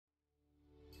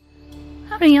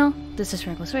Howdy y'all, this is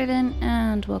𝓱𝓮𝓻𝓮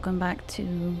and welcome back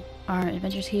to our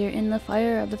adventures here in the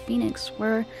Fire of the Phoenix,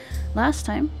 where last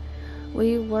time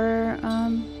we were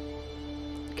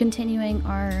continuing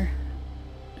our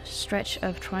stretch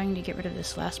of trying to get rid of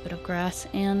this last bit of grass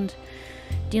and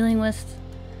dealing with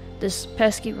this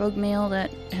pesky rogue male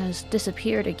that has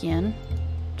disappeared again,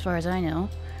 as far as I know.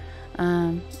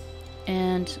 And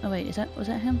oh wait, was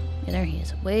that him? Yeah, there he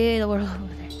is, way the world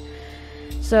over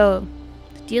there. So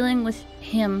dealing with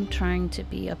him trying to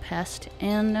be a pest,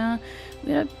 and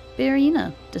we had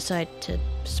𝓯𝓷𝓭 decide to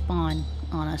spawn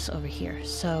on us over here.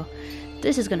 So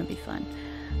this is gonna be fun.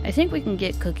 I think we can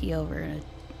get Cookie over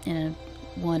in a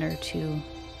 1 or 2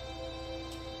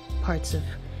 parts of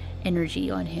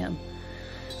energy on him.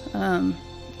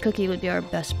 Cookie would be our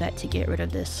best bet to get rid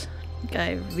of this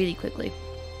guy really quickly.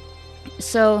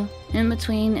 So in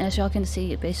between, as y'all can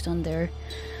see, based on their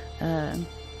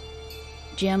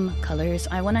gem colors,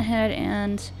 I went ahead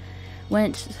and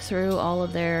went through all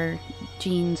of their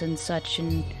genes and such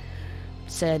and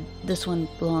said this one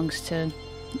belongs to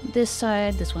this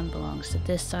side, this one belongs to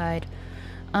this side.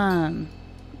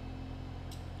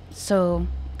 So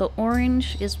the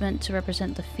orange is meant to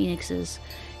represent the phoenixes,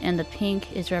 and the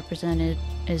pink is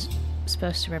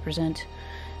supposed to represent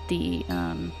the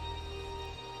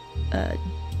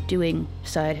doing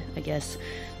side, I guess.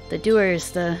 The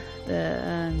doers, the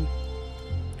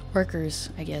workers,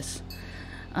 I guess,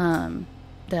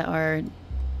 that are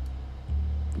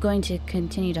going to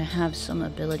continue to have some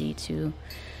ability to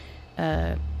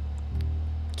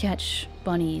catch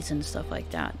bunnies and stuff like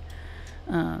that.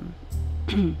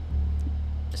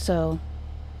 So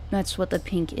that's what the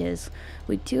pink is.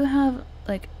 We do have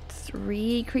like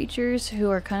 3 creatures who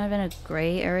are kind of in a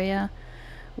gray area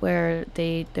where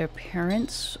their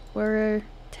parents were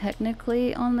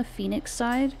technically on the phoenix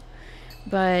side,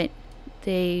 but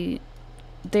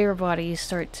their bodies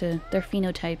their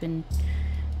phenotype and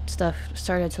stuff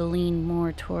started to lean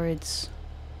more towards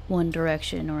one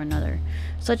direction or another,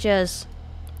 such as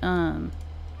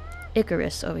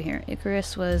Icarus over here.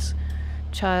 Icarus was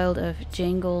child of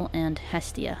Jangle and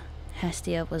Hestia.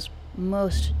 Hestia was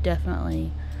most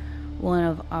definitely one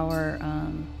of our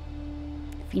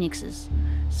phoenixes,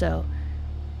 so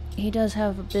he does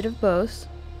have a bit of both,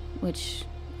 which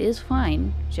is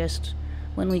fine. Just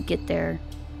when we get there,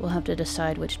 we'll have to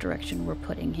decide which direction we're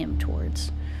putting him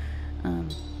towards.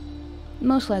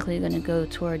 Most likely going to go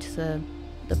towards the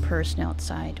person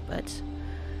outside, but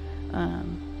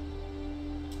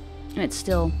it's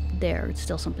still there. It's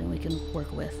still something we can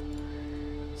work with.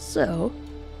 So,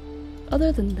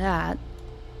 other than that,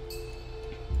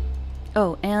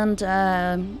 oh, and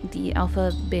the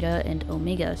alpha, beta, and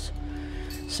omegas.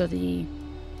 So the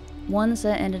ones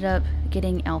that ended up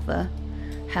getting alpha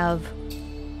have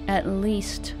at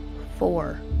least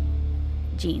 4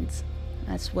 genes.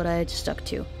 That's what I stuck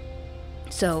to.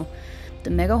 So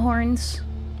the mega horns,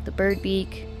 the bird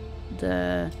beak,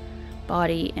 the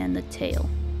body, and the tail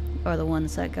are the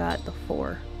ones that got the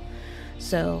 4.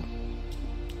 So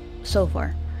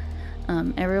far.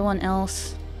 Everyone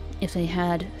else, if they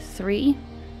had 3,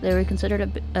 they were considered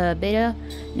a beta,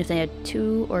 and if they had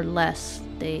 2 or less,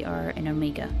 they are an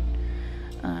omega.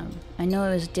 I know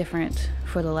it was different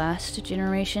for the last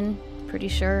generation, pretty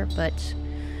sure, but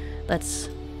that's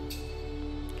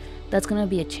gonna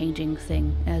be a changing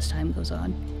thing as time goes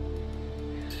on.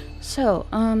 So,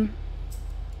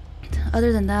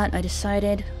 other than that, I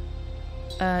decided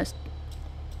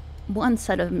 1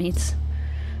 set of mates,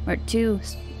 or 2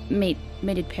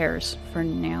 mated pairs for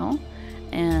now,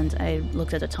 and I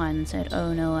looked at the time and said,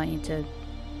 oh no, I need to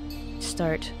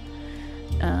start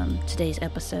today's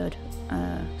episode.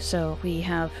 So we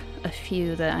have a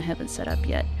few that I haven't set up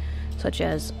yet, such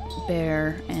as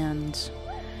Bear and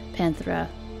𝓱𝓻𝓮.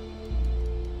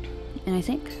 And I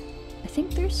think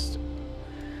there's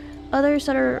others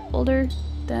that are older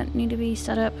that need to be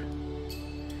set up.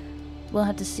 We'll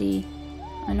have to see.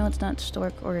 I know it's not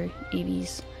Stork or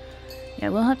Avies. Yeah,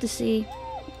 we'll have to see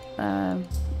out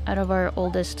of our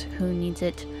oldest who needs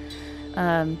it.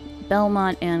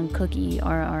 Belmont and Cookie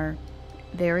are our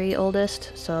very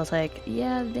oldest, so I was like,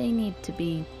 yeah, they need to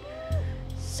be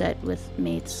set with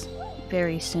mates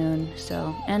very soon.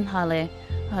 So, and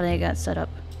𝓱𝓻𝓮 got set up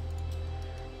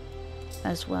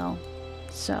as well.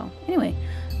 So anyway,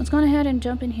 let's go ahead and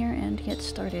jump in here and get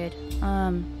started.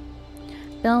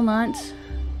 Belmont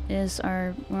is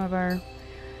one of our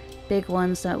big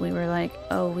ones that we were like,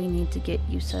 oh, we need to get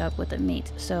you set up with a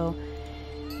mate. So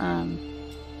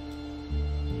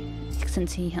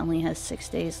since he only has 6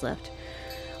 days left,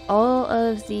 all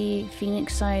of the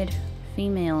phoenix side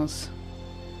females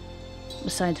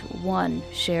besides one,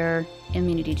 share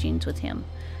immunity genes with him.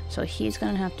 So he's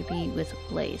gonna have to be with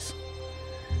Blaze.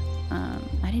 I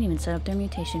didn't even set up their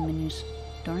mutation menus.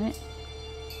 Darn it.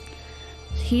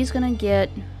 He's gonna get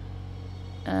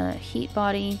heat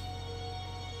body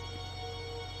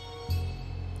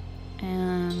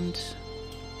and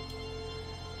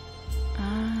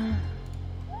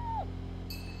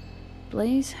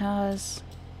Blaze has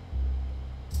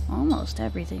almost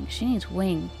everything. She needs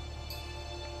wing.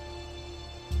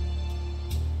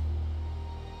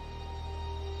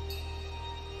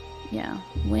 Yeah,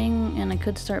 wing, and I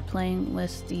could start playing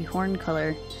with the horn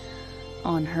color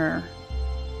on her.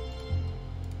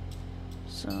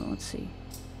 So let's see.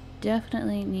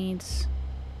 Definitely needs.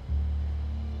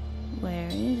 Where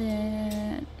is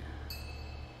it?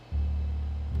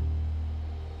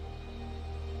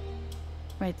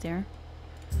 Right there.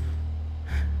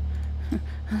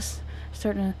 I was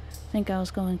starting to think I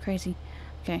was going crazy.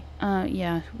 Okay,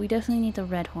 yeah, we definitely need the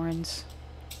red horns.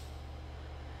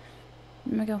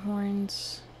 Mega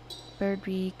horns, bird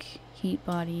beak, heat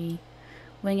body,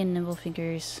 wing and nimble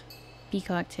fingers,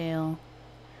 peacock tail.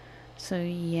 So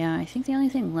yeah, I think the only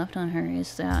thing left on her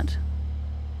is that.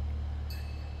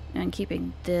 And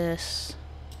keeping this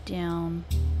down.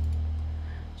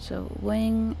 So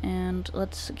wing, and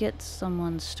let's get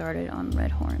someone started on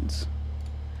red horns.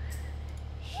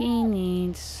 He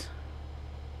needs,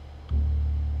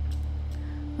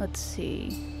 let's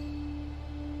see,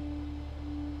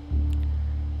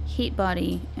 heat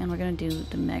body, and we're gonna do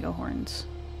the mega horns.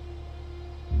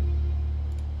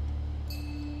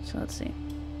 So let's see,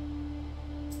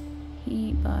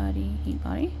 heat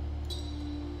body,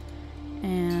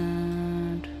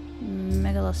 and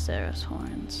Megaloceros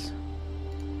horns.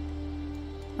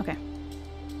 Okay.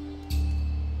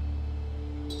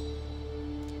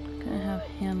 Gonna have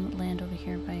him land over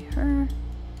here by her.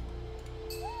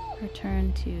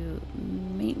 Return to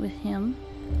mate with him.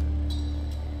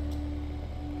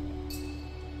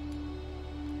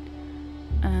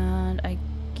 And I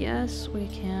guess we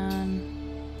can.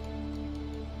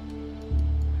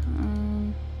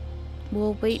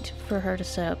 We'll wait for her to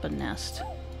set up a nest. So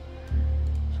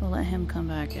we'll let him come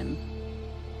back and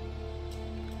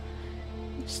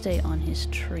stay on his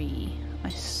tree. I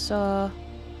saw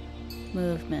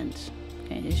movement.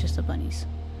 Okay, it's just the bunnies.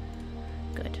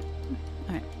 Good.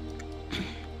 Alright.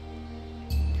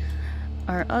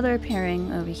 Our other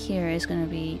pairing over here is going to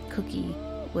be Cookie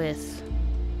with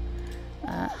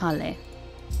𝓲𝓷𝓭.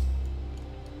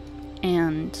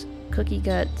 And Cookie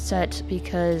got set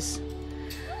because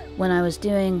when I was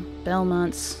doing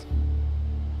Belmont's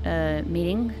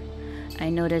meeting, I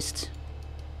noticed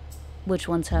which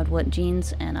ones had what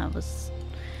genes, and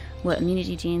what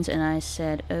immunity genes, and I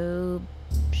said, oh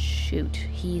shoot,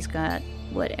 he's got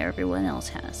what everyone else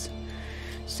has.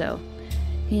 So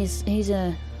he's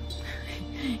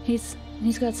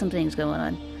got some things going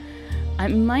on. I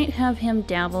might have him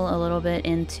dabble a little bit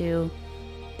into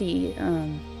the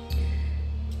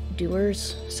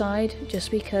doer's side,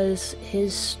 just because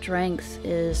his strength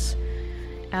is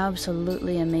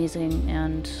absolutely amazing,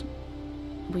 and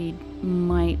we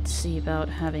might see about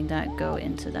having that go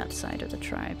into that side of the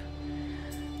tribe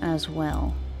as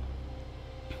well.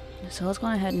 So let's go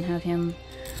ahead and have him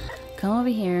come over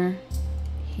here.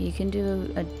 He can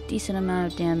do a decent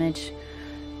amount of damage.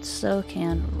 So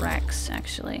can Rex,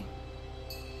 actually.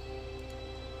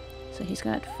 So he's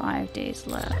got 5 days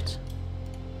left.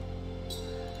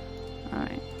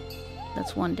 Alright,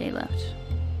 that's 1 day left.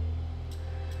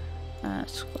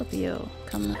 Scorpio,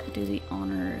 come do the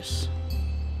honors.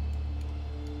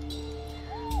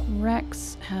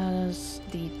 Rex has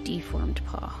the deformed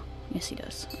paw. Yes, he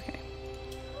does. Okay.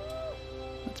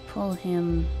 Let's pull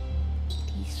him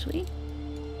this way.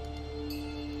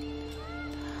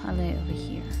 𝓲𝓷𝓭 over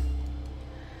here.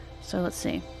 So let's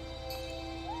see.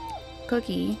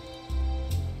 Cookie.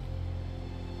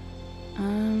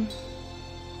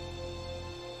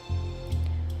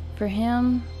 For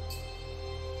him,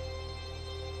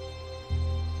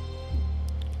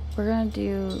 we're gonna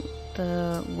do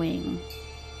the wing,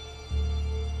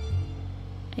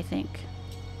 I think.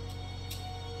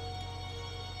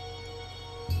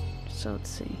 So let's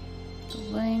see. The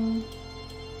wing.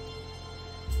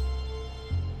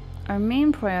 Our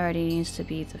main priority needs to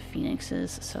be the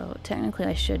phoenixes, so technically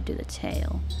I should do the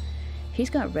tail. He's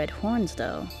got red horns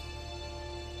though.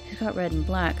 He's got red and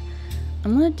black.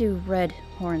 I'm gonna do red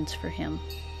horns for him.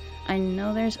 I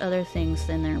know there's other things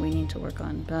in there we need to work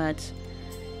on, but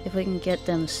if we can get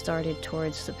them started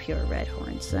towards the pure red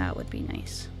horns, that would be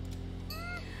nice.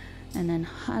 And then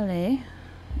𝓲𝓷𝓭,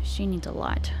 she needs a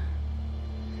lot.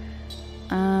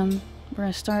 We're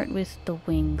gonna start with the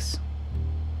wings.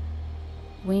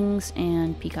 wings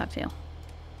and peacock tail.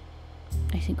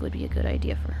 I think would be a good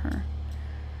idea for her.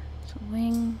 So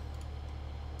wing,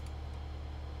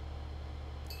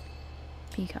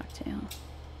 peacock tail.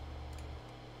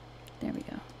 There we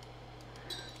go.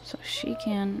 So she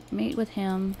can mate with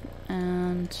him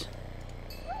and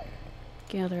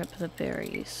gather up the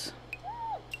berries.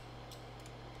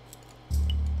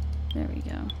 There we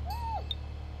go.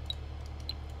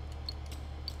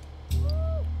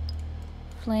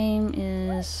 Flame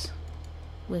is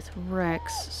with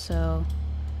Rex, so...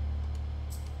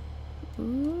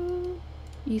 Ooh,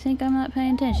 you think I'm not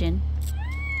paying attention?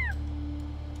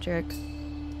 Jerk.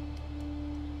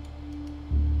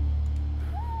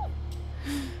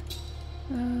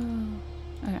 Oh,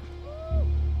 okay.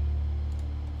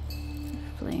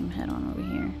 Flame head on over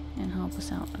here and help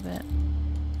us out a bit.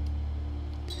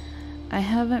 I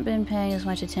haven't been paying as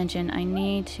much attention. I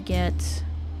need to get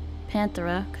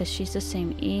𝓱𝓻𝓵, because she's the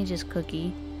same age as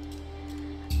Cookie,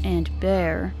 and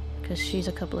Bear, because she's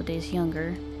a couple of days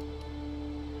younger.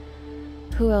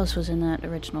 Who else was in that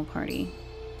original party?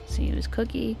 Let's see, it was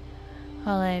Cookie,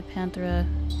 Howdy,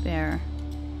 𝓱𝓻𝓵, Bear.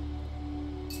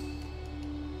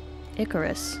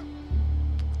 Icarus.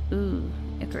 Ooh,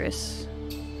 Icarus.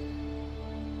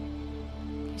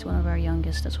 He's one of our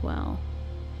youngest as well.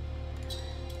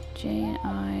 J and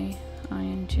I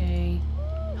and J.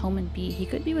 Home and B. He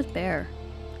could be with Bear.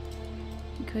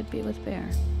 He could be with Bear.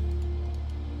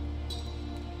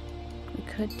 We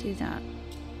could do that.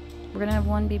 We're gonna have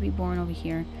one baby born over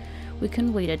here. We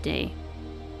can wait a day,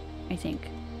 I think.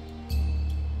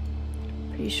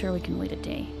 Pretty sure we can wait a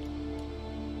day.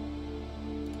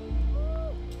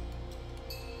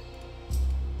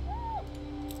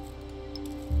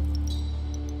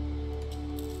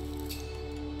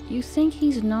 You think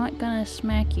he's not gonna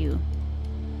smack you?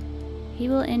 He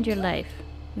will end your life.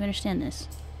 You understand this?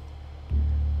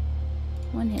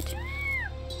 One hit.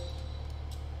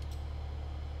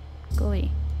 Go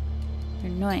away.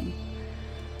 You're annoying.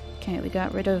 Okay, we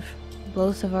got rid of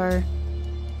both of our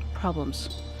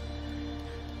problems.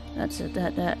 That's it.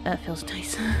 That feels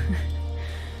nice.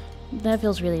 That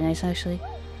feels really nice, actually.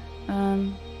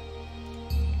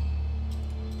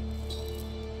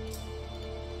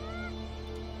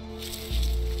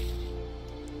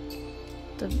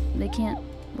 They can't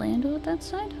land on that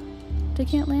side? They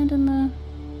can't land in the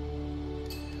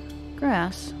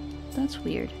grass? That's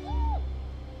weird.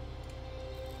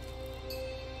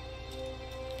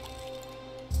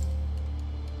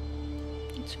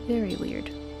 It's very weird.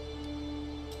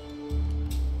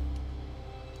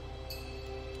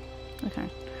 Okay.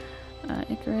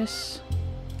 Icarus,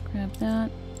 grab that.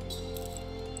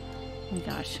 Oh my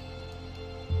gosh.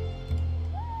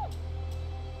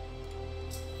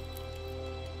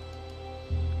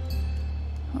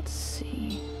 Let's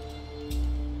see.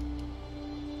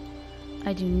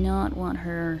 I do not want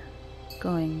her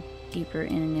going deeper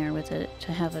in there with it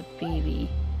to have a baby,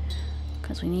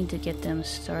 because we need to get them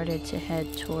started to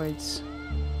head towards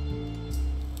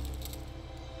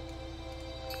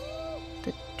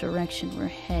the direction we're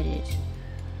headed.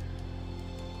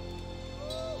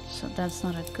 So that's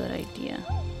not a good idea.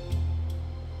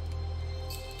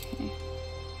 Okay.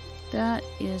 That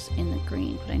is in the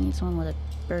green, but I need someone with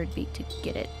a bird beak to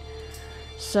get it.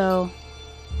 So,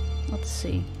 let's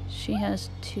see. She has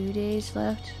 2 days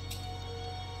left.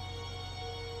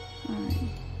 Alright.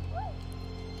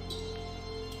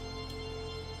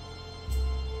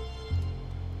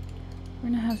 We're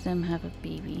gonna have them have a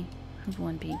baby. Have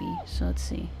one baby. So let's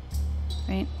see.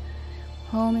 Right?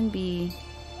 Home and B,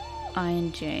 I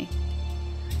and J.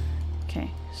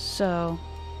 Okay, so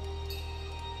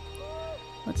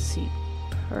let's see.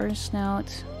 Purr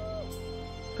snout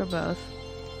for both.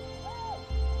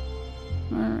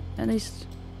 Or at least,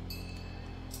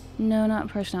 no, not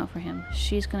purr snout for him.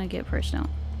 She's gonna get purr snout.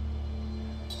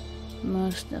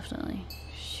 Most definitely.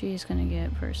 She's gonna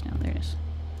get purr snout. There it is.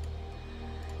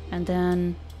 And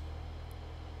then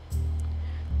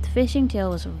the fishing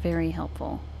tail was very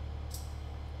helpful.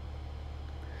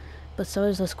 But so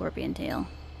is the scorpion tail.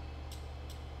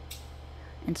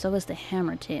 And so is the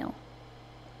hammer tail.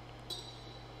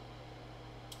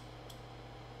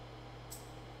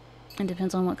 It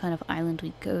depends on what kind of island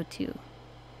we go to.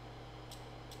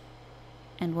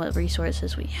 And what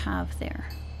resources we have there.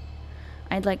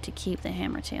 I'd like to keep the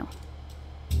hammer tail.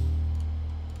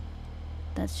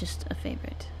 That's just a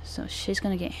favorite. So she's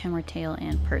gonna get hammer tail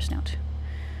and purr snout.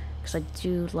 Because I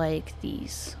do like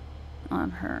these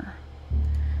on her.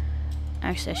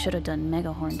 Actually, I should have done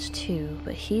mega horns too,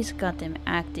 but he's got them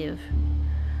active.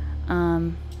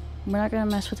 We're not gonna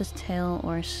mess with his tail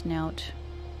or snout.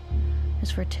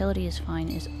 His fertility is fine.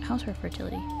 How's her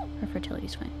fertility? Her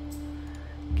fertility's fine.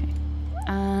 Okay.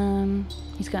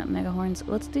 He's got mega horns.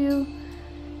 Let's do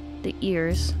the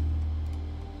ears.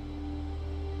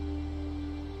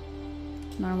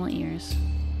 Normal ears.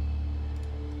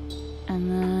 And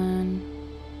then,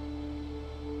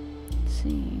 let's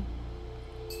see.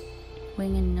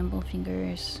 Wing and nimble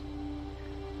fingers.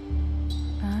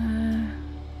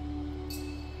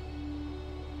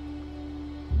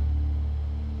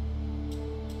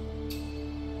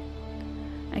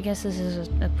 I guess this is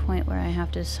a point where I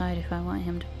have to decide if I want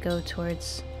him to go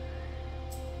towards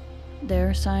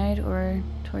their side or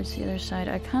towards the other side.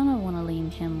 I kind of want to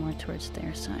lean him more towards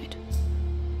their side.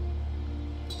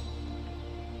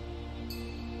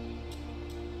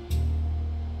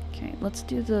 Okay, let's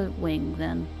do the wing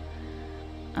then.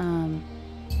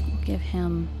 We'll give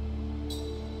him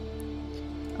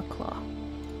a claw.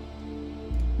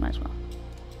 Might as well.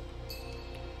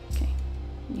 Okay.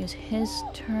 Use his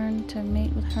turn to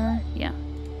mate with her? Yeah.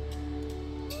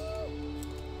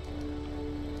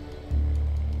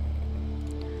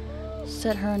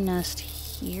 Set her nest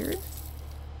here.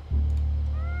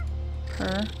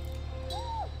 Her.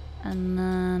 And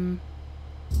then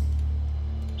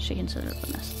she can set up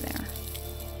a nest there.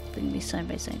 They can be side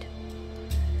by side.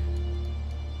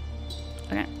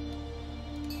 Okay.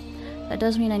 That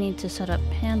does mean I need to set up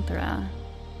𝓯𝓷𝓸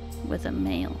with a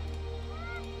male.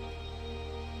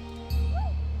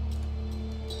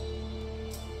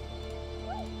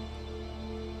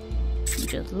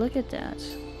 Just look at that.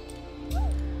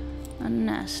 A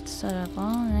nest set up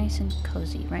all nice and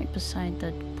cozy right beside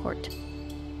the port.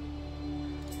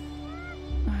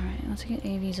 Alright, let's get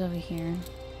AVs over here.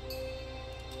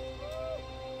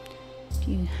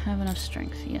 Do you have enough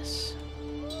strength? Yes.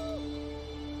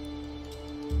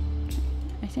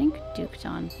 I think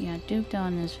𝓯𝓷𝓷. Yeah,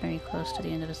 𝓯𝓷𝓷 is very close to the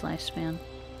end of his lifespan.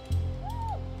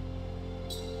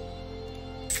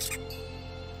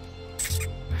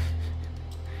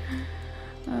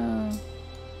 Oh,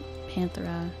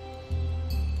 𝓯𝓷𝓷.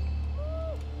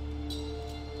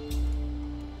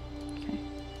 Okay.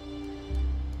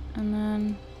 And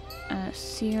then,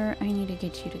 Seer, I need to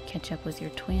get you to catch up with your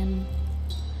twin.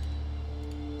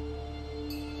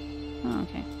 Oh,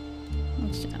 okay.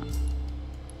 Let's do that.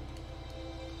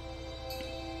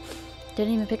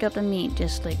 Didn't even pick up the meat,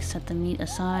 just like set the meat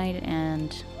aside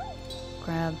and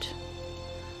grabbed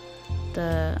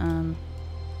the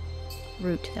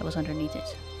root that was underneath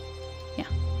it. Yeah.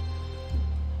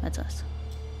 That's us.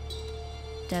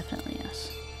 Definitely us.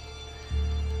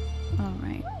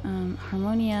 Alright.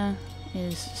 Harmonia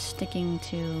is sticking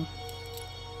to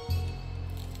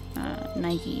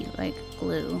Nike like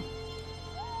glue.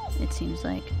 It seems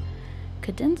like.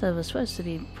 Cadenza was supposed to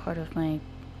be part of my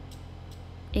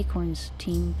Acorns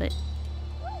team, but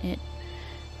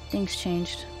things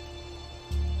changed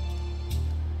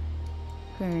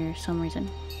for some reason.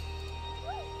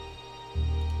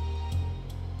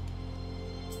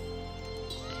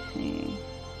 Okay.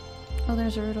 Oh,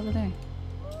 there's a root over there.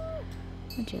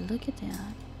 Would you look at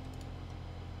that?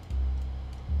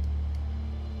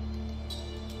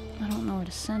 I don't know where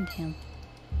to send him.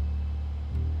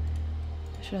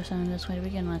 I should have sent him this way to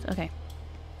begin with. Okay.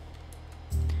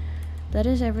 That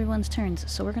is everyone's turns,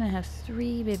 so we're gonna have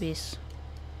 3 babies.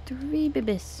 3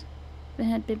 babies. We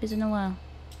haven't had babies in a while.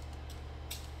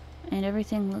 And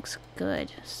everything looks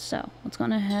good. So, let's go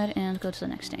on ahead and go to the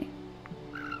next day.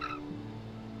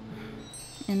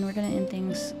 And we're gonna end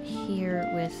things here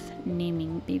with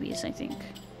naming babies, I think.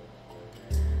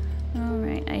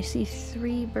 Alright, I see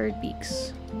 3 bird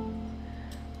beaks.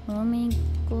 Oh my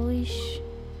gosh.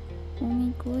 Oh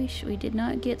my gosh. We did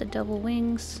not get the double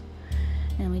wings.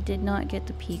 And we did not get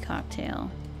the peacock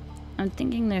tail. I'm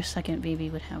thinking their second baby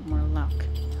would have more luck.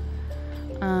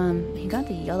 He got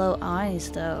the yellow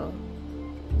eyes though.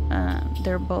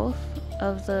 They're both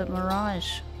of the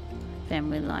Mirage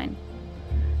family line.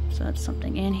 So that's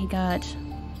something. And he got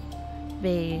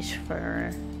beige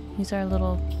fur. He's our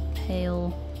little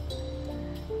pale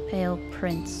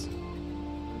prince.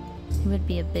 He would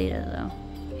be a beta though.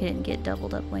 He didn't get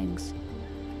doubled up wings.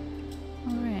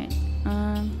 Alright.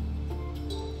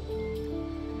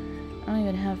 I don't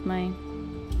even have my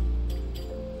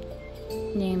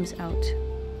names out.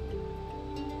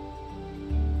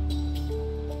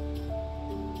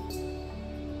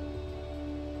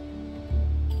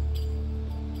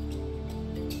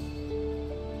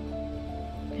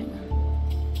 Hang on.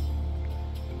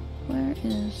 Where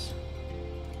is...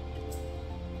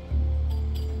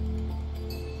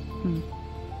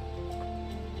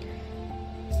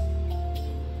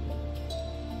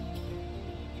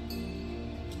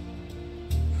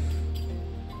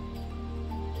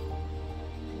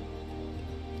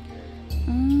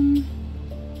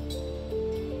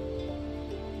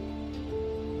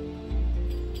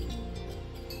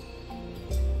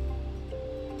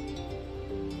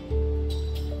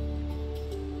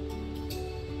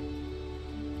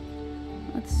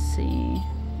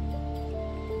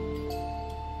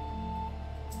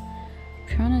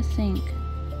 trying to think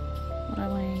what I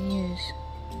want to use.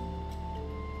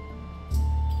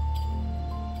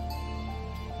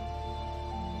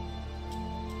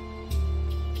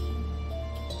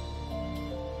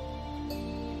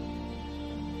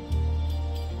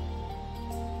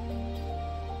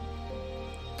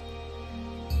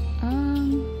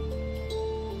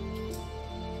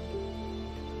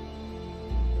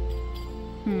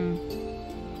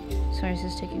 Sorry, this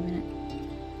is taking a minute.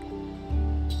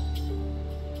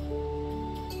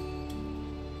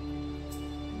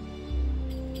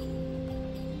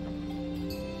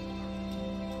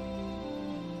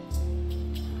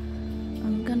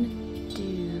 I'm gonna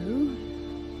do...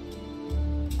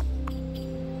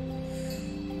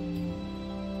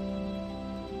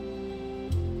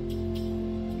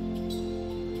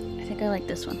 I think I like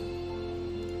this one.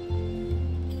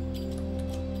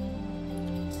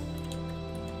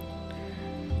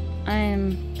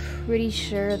 I'm pretty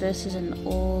sure this is an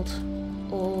old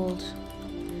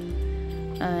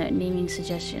naming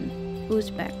suggestion.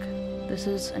 Uzbek. This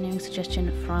is a naming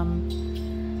suggestion from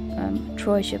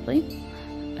𝓱𝓮𝓻𝓮.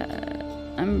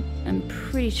 I'm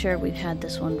pretty sure we've had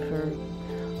this one for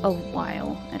a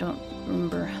while. I don't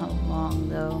remember how long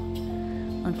though,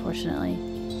 unfortunately.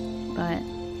 But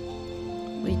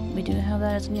we do have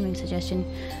that as a naming suggestion.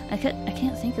 I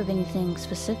can't think of anything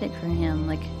specific for him.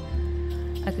 Like,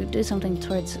 I could do something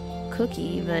towards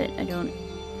Cookie, but I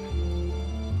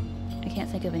can't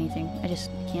think of anything. I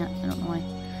just can't. I don't know why.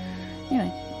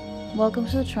 Anyway, welcome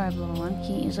to the tribe, little one.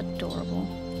 He is adorable.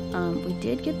 We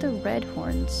did get the red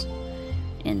horns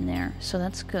in there, so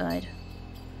that's good.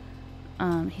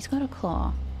 He's got a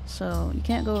claw, so you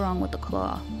can't go wrong with the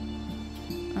claw.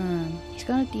 He's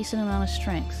got a decent amount of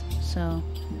strength, so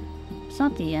it's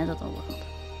not the end of the world.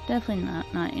 Definitely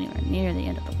not anywhere near the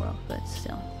end of the world, but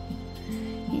still.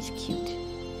 He's cute.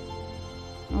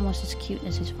 Almost as cute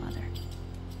as his father.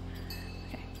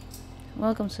 Okay.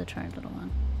 Welcome to the tribe, little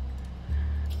one.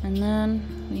 And then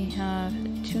we have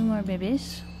 2 more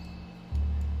babies.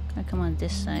 Gonna come on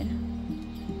this side.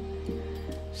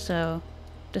 So,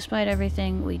 despite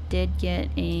everything, we did get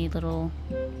a little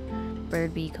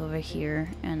bird beak over here,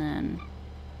 and then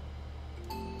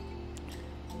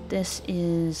this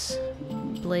is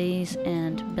Blaze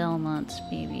and Belmont's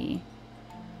baby.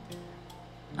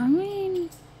 I mean,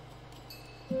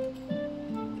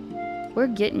 we're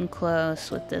getting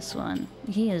close with this one.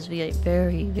 He is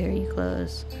very, very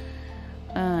close.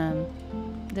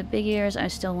 The big ears I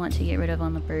still want to get rid of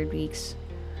on the bird beaks.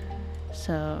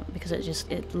 So, because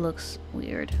it looks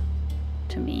weird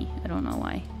to me. I don't know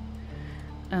why.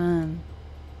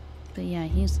 But yeah,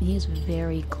 he's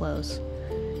very close.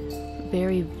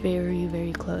 Very, very,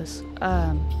 very close.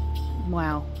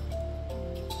 Wow.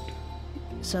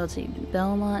 So let's see,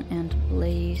 Belmont and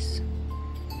Blaze.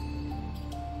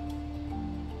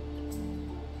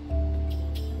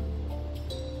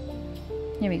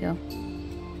 Here we go.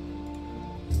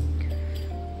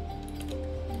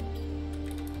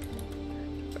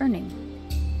 Burning.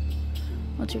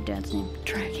 What's your dad's name?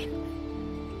 Dragon.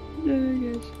 Oh,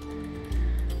 gosh.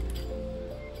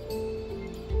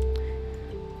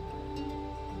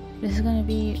 This is gonna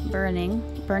be Burning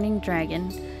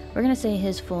Dragon. We're gonna say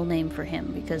his full name for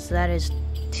him because that is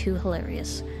too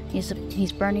hilarious.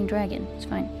 He's Burning Dragon. It's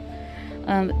fine.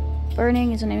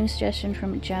 Burning is a naming suggestion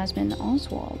from Jasmine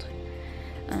Oswald.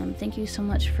 Thank you so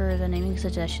much for the naming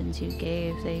suggestions you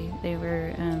gave. They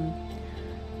were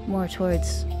more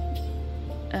towards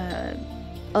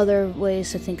other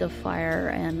ways to think of fire,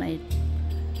 and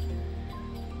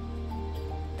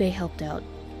they helped out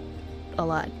a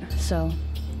lot. So,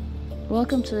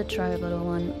 welcome to the tribe, little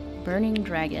one. Burning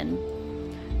Dragon.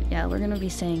 Yeah, we're gonna be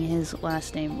saying his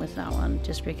last name with that one,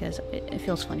 just because it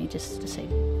feels funny just to say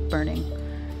Burning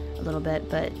a little bit,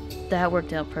 but that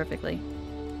worked out perfectly.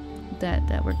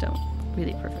 That worked out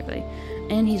really perfectly.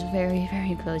 And he's very,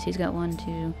 very close. He's got 1,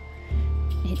 2...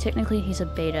 Technically he's a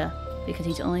beta, because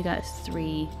he's only got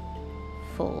 3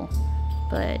 full,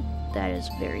 but that is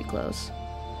very close.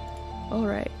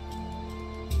 Alright.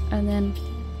 And then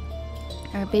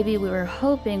our baby we were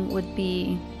hoping would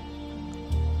be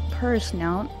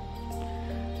𝓱𝓮𝓻𝓮,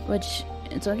 which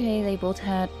it's okay, they both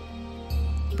had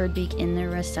birdbeak in their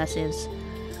recessives.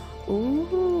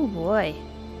 Ooh boy.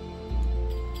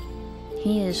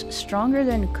 He is stronger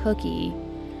than Cookie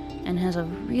and has a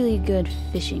really good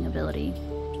fishing ability.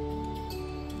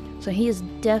 So he is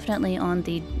definitely on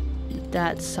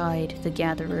that side, the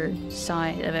gatherer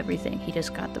side of everything. He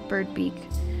just got the bird beak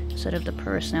instead of the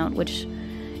𝓱𝓮𝓻𝓮, which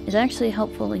is actually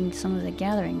helpful in some of the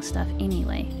gathering stuff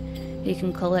anyway. You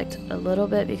can collect a little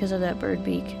bit because of that bird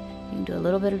beak. You can do a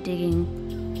little bit of digging.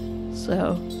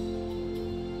 So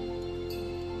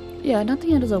Yeah, not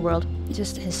the end of the world.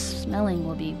 Just his smelling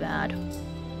will be bad.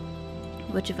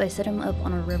 Which if I set him up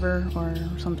on a river or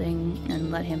something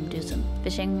and let him do some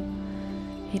fishing,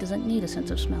 he doesn't need a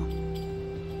sense of smell.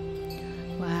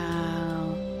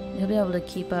 Wow. He'll be able to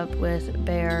keep up with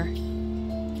Bear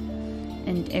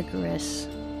and Icarus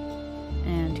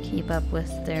and keep up with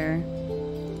their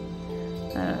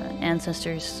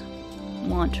ancestors'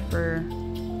 want for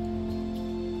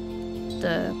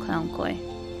the 𝓱𝓮𝓻𝓮.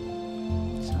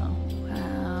 So,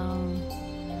 wow.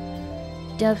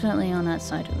 Definitely on that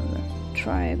side of the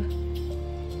tribe.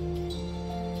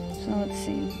 So let's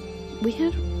see. We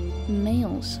had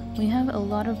males. We have a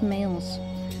lot of males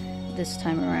this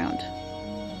time around.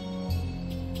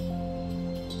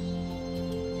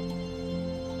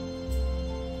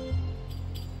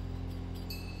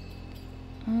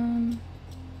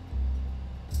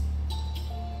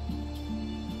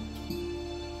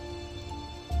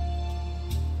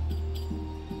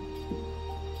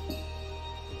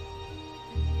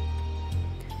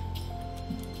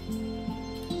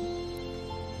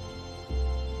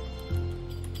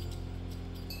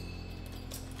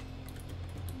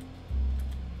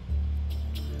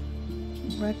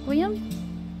 Requiem?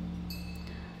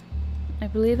 I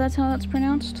believe that's how it's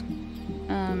pronounced.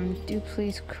 Do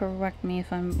please correct me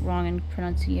if I'm wrong in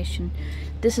pronunciation.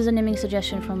 This is a naming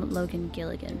suggestion from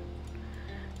𝓱𝓮𝓻𝓮.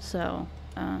 So,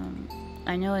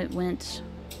 I know it went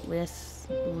with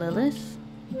Lilith.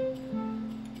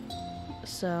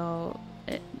 So,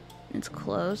 it's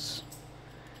close.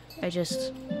 I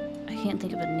can't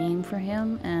think of a name for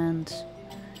him, and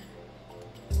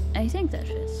I think that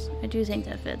fits. I do think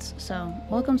that fits. So,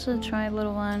 welcome to the tribe,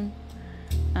 little one.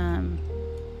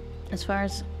 As far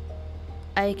as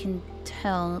I can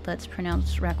tell, that's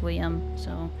pronounced Requiem,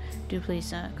 so do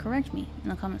please correct me in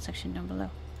the comment section down below.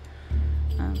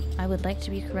 I would like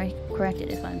to be corrected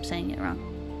if I'm saying it wrong.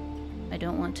 I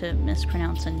don't want to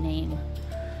mispronounce a name.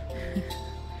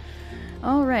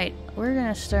 Alright, we're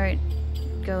gonna start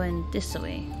going this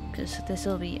way, because this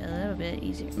will be a little bit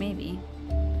easier. Maybe.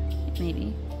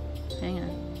 Hang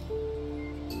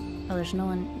on. Oh, there's no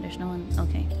one.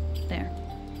 Okay, there.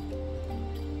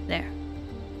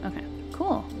 Okay,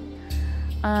 cool.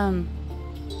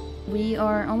 We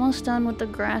are almost done with the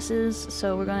grasses,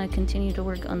 so we're going to continue to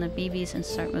work on the BBs and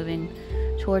start moving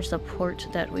towards the port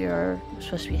that we are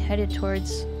supposed to be headed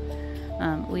towards.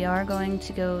 We are going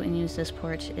to go and use this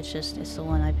port. It's the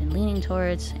one I've been leaning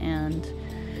towards, and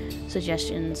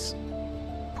suggestions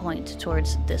point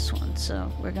towards this one.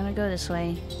 So we're going to go this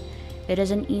way. It is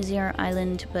an easier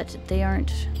island, but they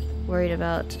aren't worried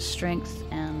about strength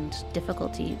and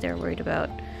difficulty. They're worried about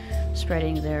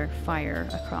spreading their fire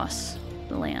across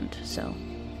the land. So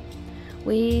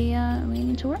we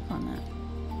need to work on that.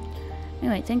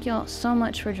 Anyway, thank you all so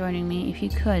much for joining me. If you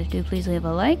could, do please leave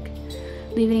a like,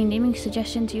 leave any naming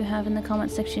suggestions you have in the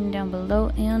comment section down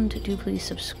below, and do please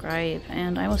subscribe.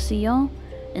 And I will see y'all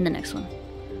in the next one.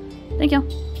 Thank y'all.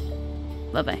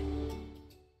 Bye-bye.